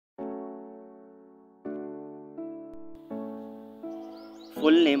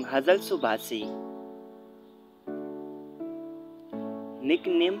Full name Hazal Subaşı.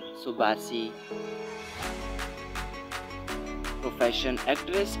 Nickname Subaşı. Profession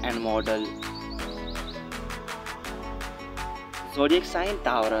actress and model. Zodiac sign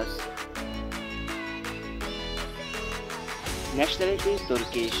Taurus. Nationality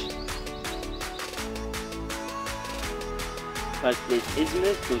Turkish. Birthplace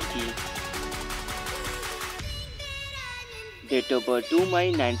Izmir, Turkey. Date of birth 2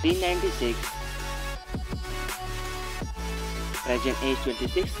 May 1996. Present age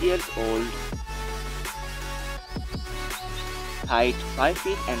 26 years old. Height 5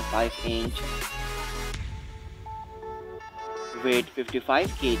 feet and 5 inch. Weight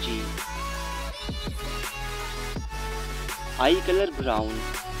 55 kg. Eye color brown.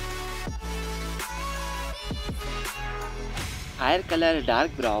 Hair color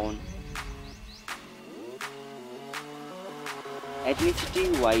dark brown. Ethnicity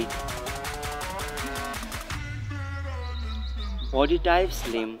white. Body type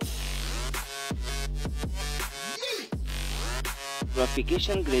slim.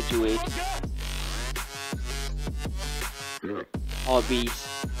 Qualification graduate. Hobbies: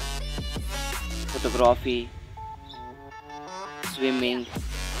 photography, swimming,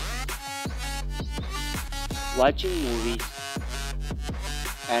 watching movies,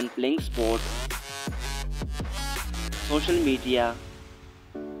 and playing sport. Social media: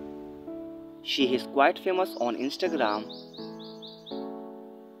 she is quite famous on Instagram.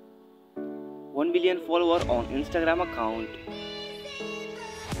 1 million follower on Instagram account.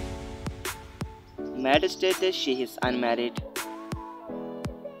 Marriage status: she is unmarried.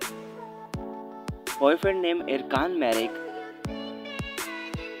 Boyfriend name Erkan Meric.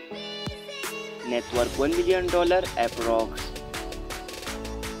 Net worth $1 million approx.